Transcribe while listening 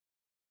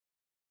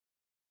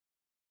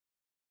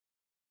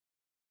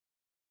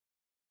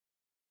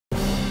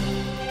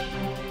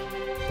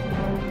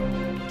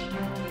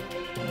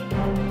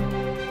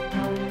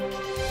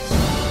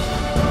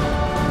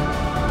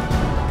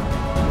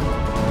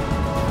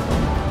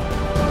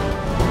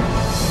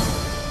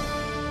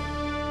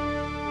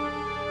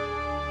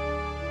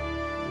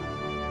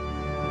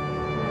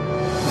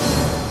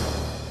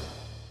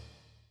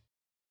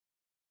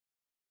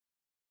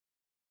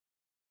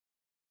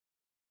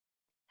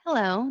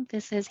Hello,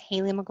 this is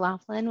Haley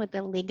McLaughlin with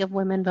the League of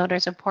Women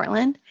Voters of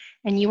Portland,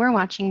 and you are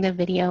watching the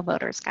Video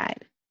Voters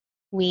Guide.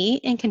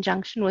 We, in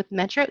conjunction with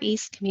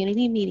MetroEast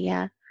Community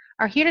Media,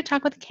 are here to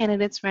talk with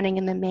candidates running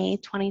in the May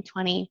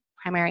 2020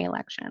 primary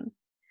election.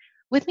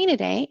 With me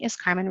today is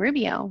Carmen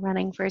Rubio,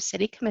 running for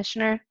City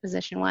Commissioner,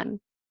 Position 1.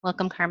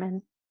 Welcome,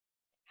 Carmen.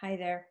 Hi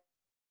there.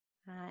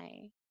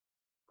 Hi.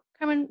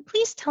 Carmen,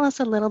 please tell us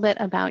a little bit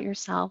about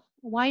yourself,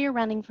 why you're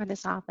running for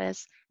this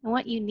office, and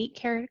what unique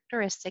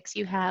characteristics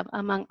you have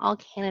among all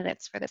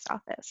candidates for this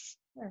office.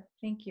 Sure.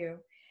 Thank you.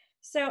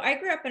 So I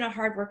grew up in a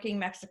hardworking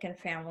Mexican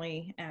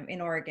family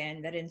in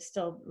Oregon that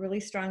instilled really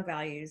strong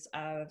values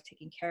of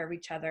taking care of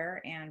each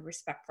other and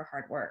respect for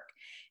hard work.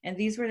 And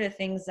these were the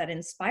things that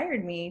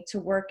inspired me to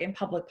work in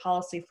public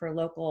policy for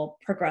local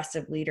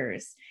progressive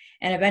leaders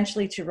and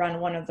eventually to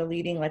run one of the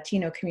leading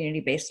Latino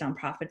community-based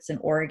nonprofits in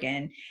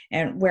Oregon,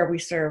 and where we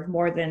serve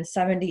more than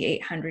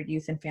 7,800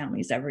 youth and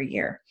families every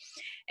year.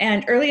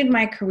 And early in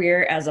my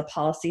career as a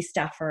policy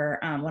staffer,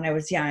 when I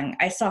was young,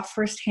 I saw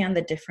firsthand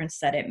the difference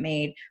that it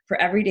made for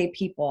everyday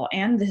people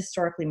and the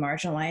historically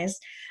marginalized,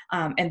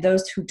 and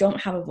those who don't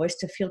have a voice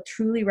to feel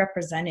truly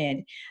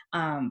represented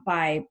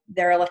by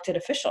their elected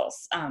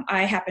officials.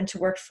 I happened to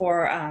work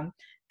for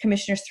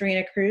Commissioner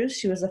Serena Cruz.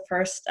 She was the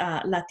first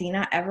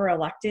Latina ever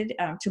elected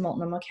to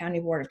Multnomah County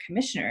Board of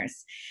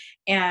Commissioners.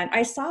 And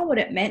I saw what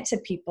it meant to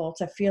people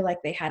to feel like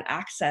they had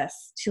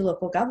access to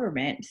local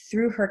government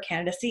through her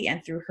candidacy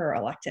and through her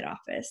elected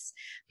office.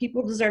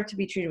 People deserve to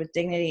be treated with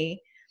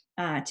dignity,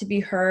 to be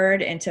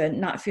heard, and to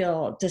not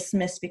feel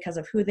dismissed because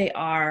of who they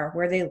are,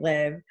 where they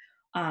live,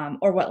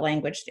 or what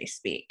language they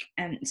speak.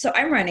 And so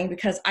I'm running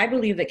because I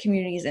believe that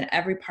communities in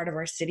every part of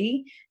our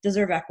city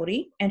deserve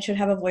equity and should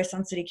have a voice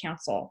on city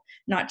council,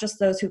 not just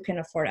those who can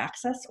afford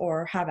access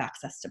or have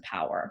access to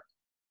power.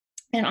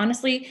 And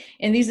honestly,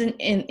 in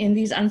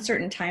these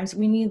uncertain times,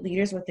 we need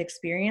leaders with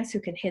experience who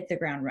can hit the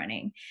ground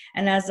running.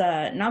 And as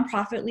a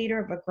nonprofit leader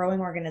of a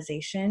growing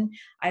organization,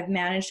 I've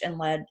managed and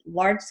led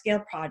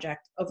large-scale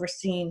projects,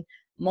 overseen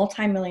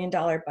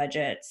multi-million-dollar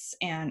budgets,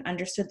 and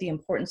understood the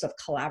importance of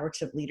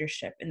collaborative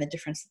leadership and the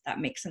difference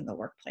that makes in the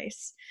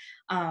workplace.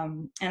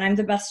 And I'm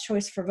the best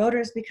choice for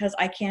voters because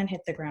I can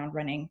hit the ground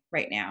running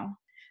right now.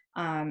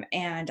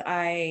 And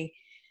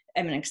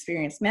I'm an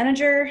experienced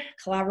manager,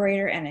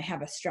 collaborator, and I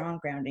have a strong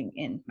grounding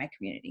in my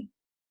community.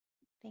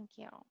 Thank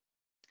you.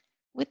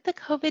 With the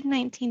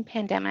COVID-19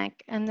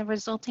 pandemic and the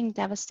resulting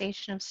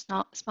devastation of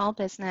small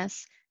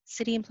business,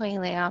 city employee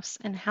layoffs,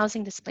 and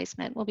housing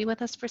displacement will be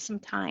with us for some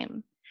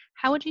time.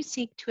 How would you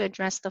seek to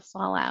address the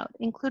fallout,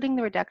 including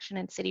the reduction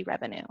in city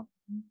revenue?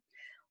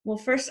 Well,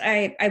 first,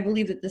 I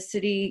believe that the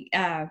city,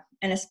 and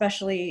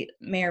especially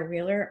Mayor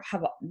Wheeler,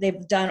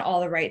 they've done all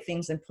the right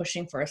things in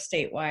pushing for a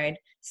statewide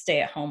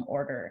stay-at-home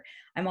order.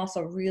 I'm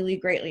also really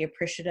greatly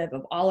appreciative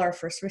of all our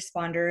first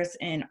responders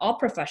in all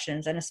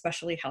professions, and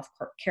especially health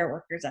care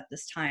workers at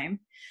this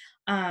time.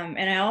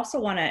 And I also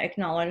want to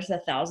acknowledge the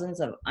thousands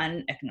of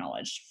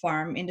unacknowledged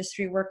farm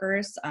industry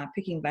workers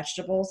picking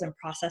vegetables and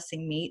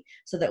processing meat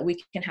so that we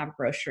can have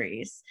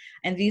groceries.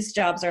 And these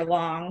jobs are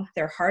long,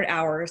 they're hard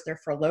hours,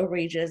 they're for low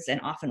wages and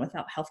often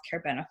without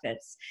healthcare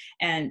benefits.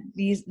 And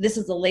this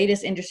is the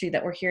latest industry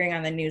that we're hearing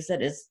on the news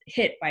that is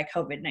hit by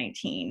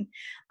COVID-19.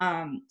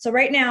 So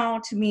right now,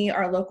 to me,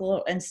 our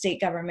local and state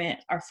government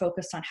are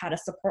focused on how to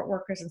support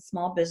workers and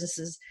small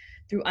businesses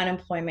through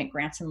unemployment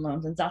grants and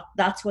loans, and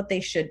that's what they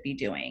should be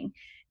doing.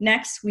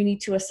 Next, we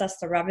need to assess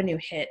the revenue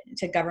hit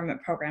to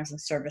government programs and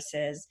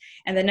services.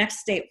 And the next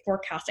state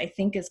forecast, I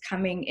think, is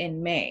coming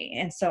in May.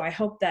 And so I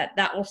hope that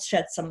that will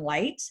shed some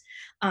light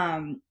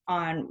on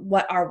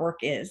what our work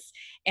is.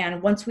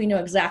 And once we know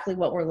exactly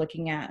what we're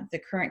looking at, the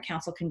current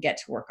council can get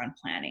to work on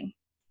planning.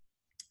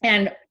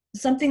 And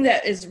something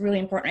that is really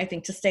important, I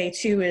think, to say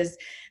too, is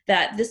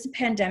that this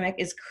pandemic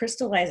is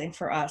crystallizing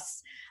for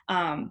us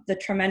the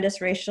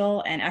tremendous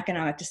racial and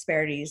economic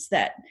disparities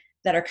that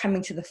are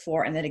coming to the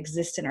fore and that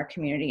exist in our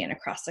community and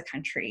across the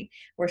country.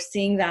 We're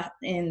seeing that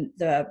in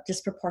the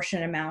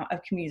disproportionate amount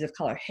of communities of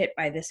color hit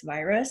by this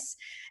virus.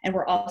 And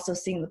we're also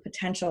seeing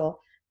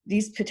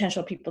these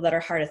potential people that are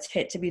hardest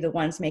hit to be the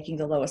ones making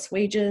the lowest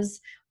wages.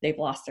 They've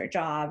lost their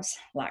jobs,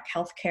 lack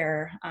health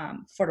care,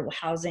 affordable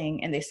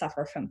housing, and they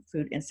suffer from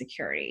food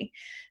insecurity.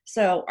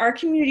 So our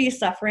community is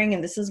suffering,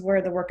 and this is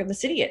where the work of the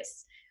city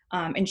is.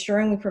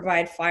 Ensuring we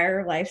provide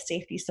fire, life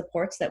safety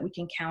supports that we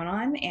can count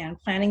on, and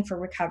planning for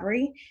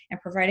recovery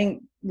and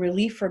providing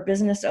relief for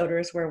business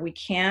owners where we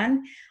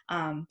can,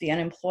 the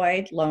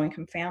unemployed,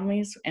 low-income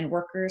families, and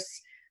workers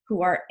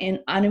who are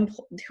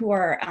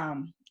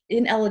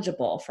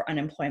ineligible for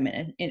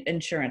unemployment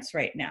insurance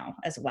right now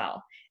as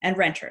well, and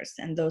renters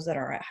and those that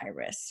are at high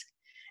risk.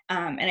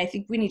 And I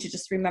think we need to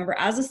just remember,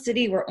 as a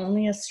city, we're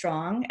only as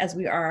strong as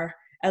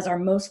our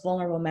most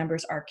vulnerable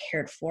members are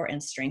cared for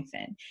and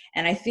strengthened.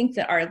 And I think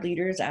that our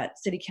leaders at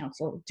City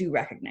Council do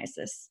recognize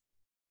this.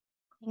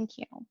 Thank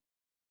you.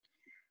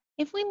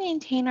 If we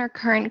maintain our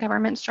current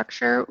government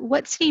structure,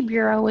 what city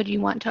bureau would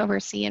you want to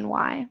oversee and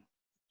why?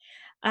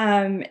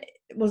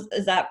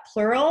 Is that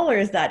plural or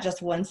is that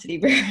just one city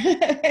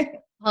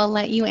bureau? I'll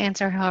let you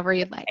answer however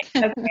you'd like.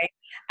 Okay.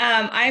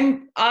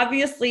 I'm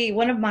obviously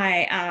one of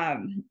my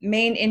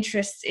main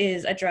interests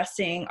is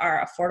addressing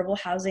our affordable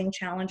housing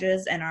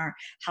challenges and our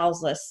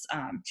houseless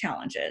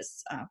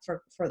challenges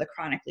for the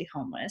chronically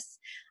homeless.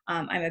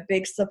 I'm a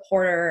big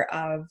supporter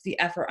of the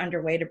effort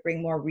underway to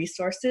bring more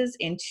resources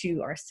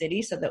into our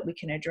city so that we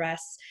can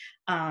address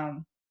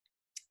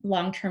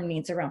long-term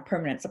needs around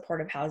permanent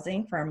supportive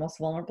housing for our most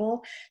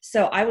vulnerable.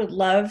 So I would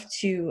love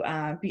to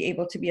be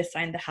able to be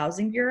assigned the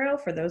Housing Bureau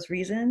for those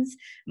reasons.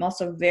 I'm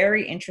also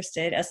very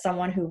interested, as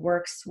someone who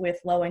works with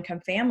low-income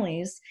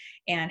families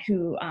and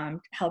who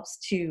helps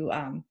to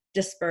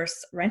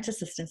disperse rent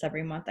assistance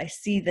every month. I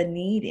see the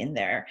need in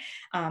there.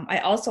 I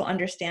also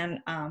understand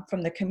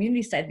from the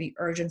community side the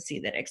urgency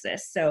that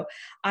exists. So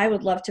I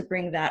would love to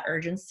bring that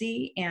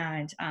urgency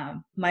and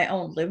my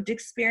own lived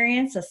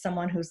experience as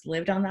someone who's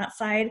lived on that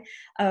side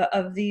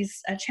of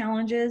these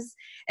challenges,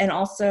 and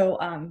also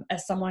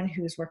as someone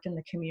who's worked in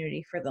the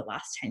community for the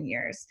last 10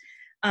 years.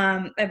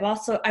 I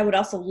would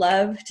also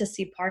love to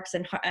see parks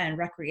and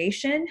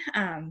recreation.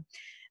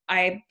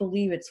 I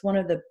believe it's one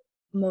of the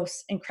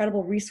most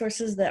incredible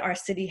resources that our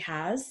city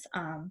has,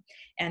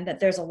 and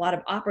that there's a lot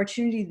of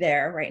opportunity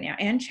there right now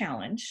and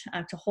challenge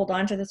to hold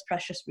on to this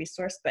precious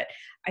resource. But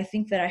I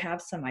think that I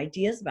have some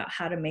ideas about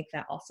how to make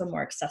that also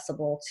more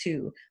accessible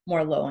to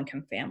more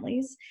low-income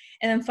families.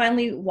 And then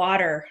finally,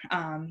 water.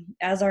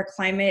 As our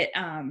climate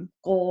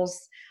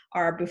goals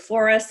are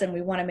before us and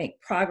we want to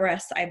make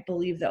progress, I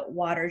believe that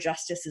water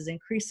justice is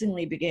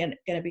increasingly going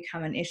to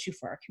become an issue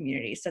for our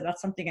community. So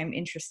that's something I'm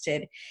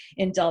interested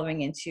in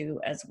delving into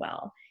as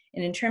well.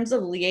 And in terms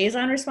of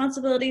liaison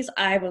responsibilities,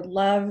 I would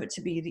love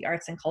to be the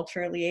arts and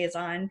culture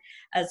liaison,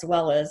 as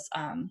well as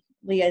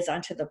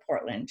liaison to the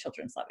Portland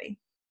Children's Levy.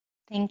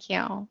 Thank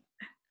you.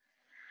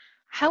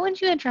 How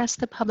would you address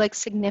the public's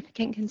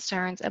significant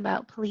concerns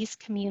about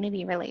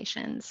police-community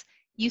relations,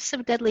 use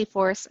of deadly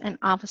force, and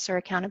officer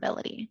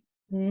accountability?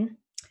 Mm-hmm.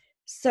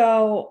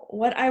 So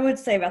what I would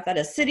say about that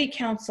is City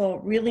Council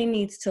really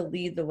needs to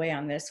lead the way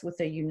on this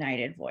with a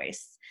united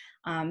voice.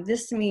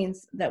 This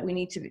means that we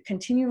need to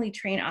continually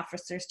train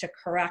officers to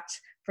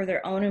correct for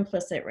their own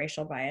implicit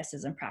racial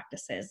biases and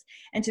practices,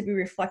 and to be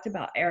reflective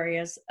about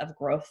areas of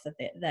growth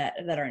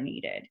that are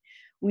needed.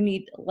 We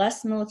need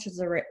less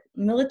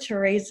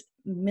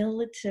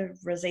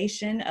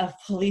militarization of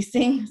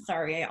policing.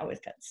 Sorry, I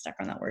always get stuck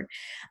on that word.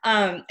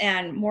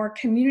 And more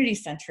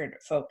community-centered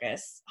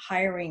focus,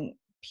 hiring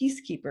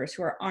peacekeepers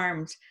who are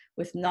armed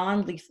with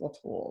non-lethal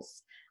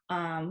tools.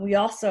 We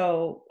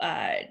also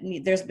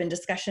there's been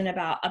discussion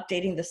about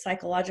updating the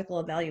psychological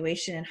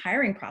evaluation and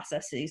hiring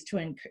processes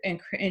to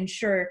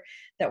ensure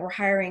that we're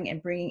hiring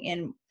and bringing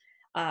in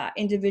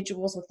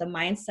individuals with the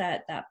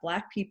mindset that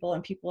Black people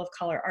and people of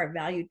color are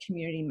valued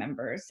community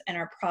members and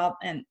are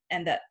and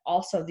that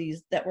also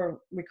that we're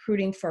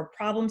recruiting for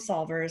problem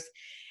solvers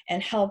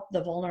and help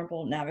the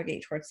vulnerable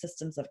navigate towards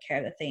systems of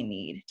care that they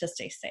need to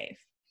stay safe.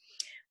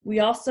 We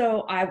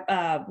also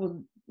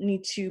will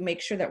need to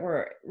make sure that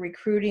we're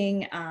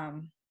recruiting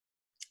and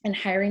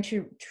hiring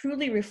to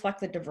truly reflect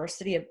the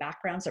diversity of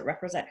backgrounds that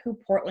represent who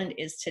Portland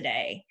is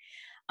today.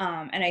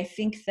 And I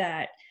think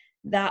that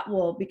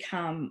will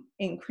become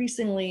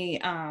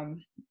increasingly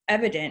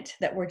evident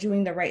that we're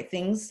doing the right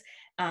things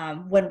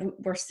when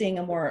we're seeing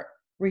a more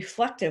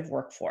reflective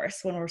workforce,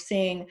 when we're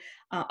seeing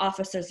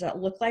officers that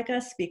look like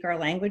us, speak our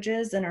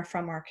languages, and are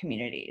from our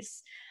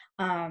communities.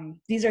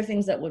 These are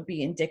things that would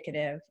be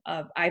indicative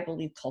of, I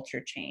believe,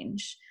 culture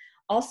change.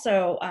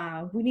 Also,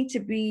 we need to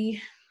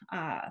be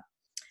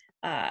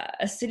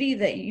a city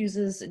that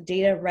uses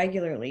data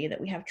regularly, that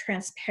we have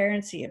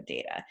transparency of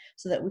data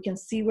so that we can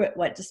see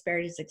what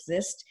disparities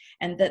exist,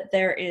 and that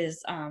there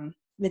is,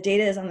 the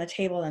data is on the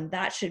table, and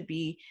that should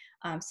be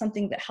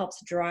something that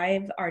helps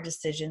drive our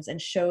decisions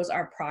and shows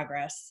our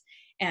progress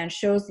and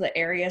shows the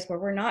areas where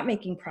we're not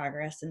making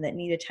progress and that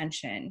need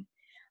attention.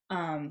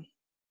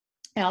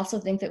 I also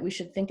think that we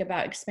should think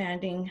about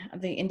expanding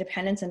the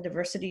independence and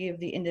diversity of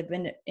the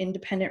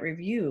independent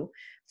review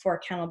for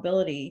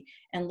accountability,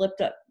 and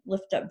lift up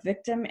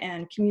victim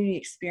and community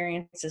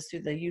experiences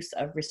through the use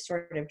of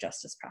restorative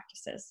justice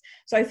practices.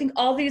 So I think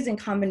all these in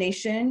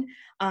combination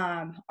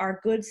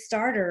are good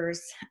starters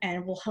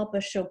and will help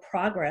us show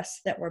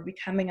progress, that we're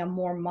becoming a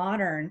more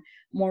modern,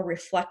 more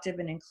reflective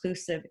and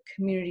inclusive,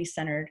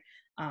 community-centered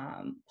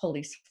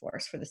police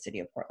force for the city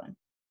of Portland.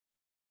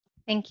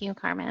 Thank you,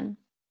 Carmen.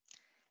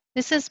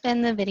 This has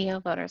been the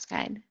Video Voters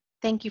Guide.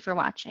 Thank you for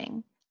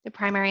watching. The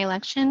primary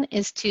election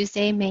is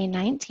Tuesday, May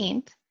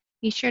 19th.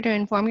 Be sure to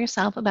inform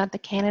yourself about the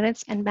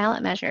candidates and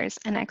ballot measures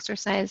and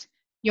exercise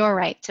your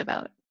right to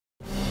vote.